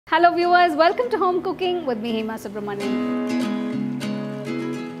Hello viewers, welcome to Home Cooking with me Hema Subramanian.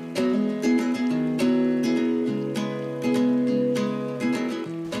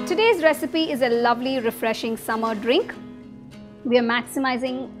 Today's recipe is a lovely refreshing summer drink. We are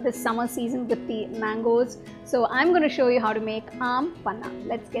maximizing the summer season with the mangoes. So I'm going to show you how to make Aam Panna.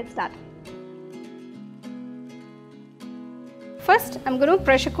 Let's get started. First, I'm going to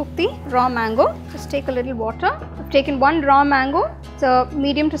pressure cook the raw mango. Just take a little water. I've taken one raw mango. It's a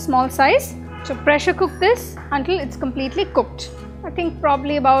medium to small size. So pressure cook this until it's completely cooked. I think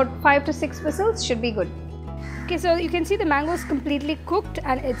probably about 5 to 6 whistles should be good. Okay, so you can see the mango is completely cooked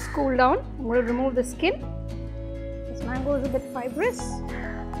and it's cooled down. I'm going to remove the skin. This mango is a bit fibrous.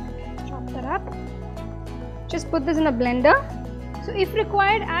 Chop that up. Just put this in a blender. So if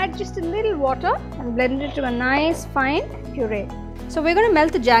required, add just a little water and blend it to a nice fine puree. So we're going to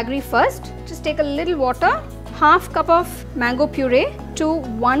melt the jaggery first. Just take a little water, half cup of mango puree to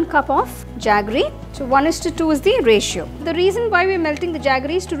 1 cup of jaggery. So 1:2 is the ratio. The reason why we're melting the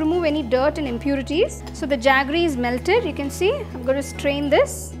jaggery is to remove any dirt and impurities. So the jaggery is melted, you can see. I'm going to strain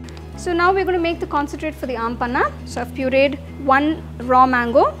this. So now we're going to make the concentrate for the Aam Panna. So I've pureed 1 raw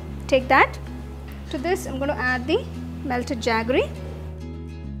mango. Take that. To this I'm going to add the melted jaggery.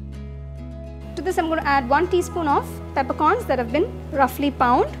 To this I'm going to add 1 teaspoon of peppercorns that have been roughly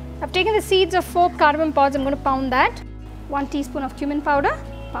pounded. I've taken the seeds of 4 cardamom pods, I'm going to pound that. 1 teaspoon of cumin powder,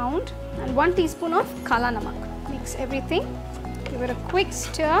 pound, and 1 teaspoon of kaala namak. Mix everything, give it a quick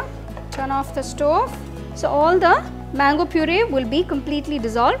stir, turn off the stove. So all the mango puree will be completely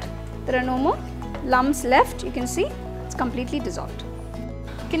dissolved. There are no more lumps left, you can see it's completely dissolved.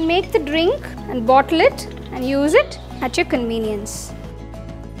 You can make the drink and bottle it and use it at your convenience.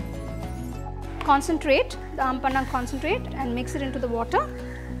 Concentrate, the Aam Panna concentrate, and mix it into the water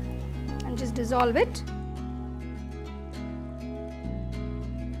and just dissolve it.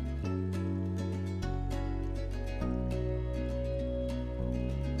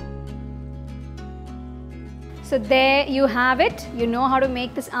 So there you have it. You know how to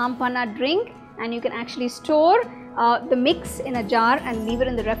make this Aam Panna drink, and you can actually store the mix in a jar and leave it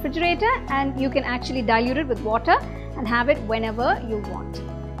in the refrigerator, and you can actually dilute it with water and have it whenever you want.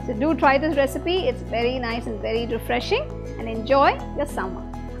 So do try this recipe. It's very nice and very refreshing, and enjoy your summer.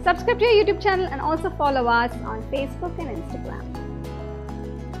 Subscribe to our YouTube channel and also follow us on Facebook and Instagram.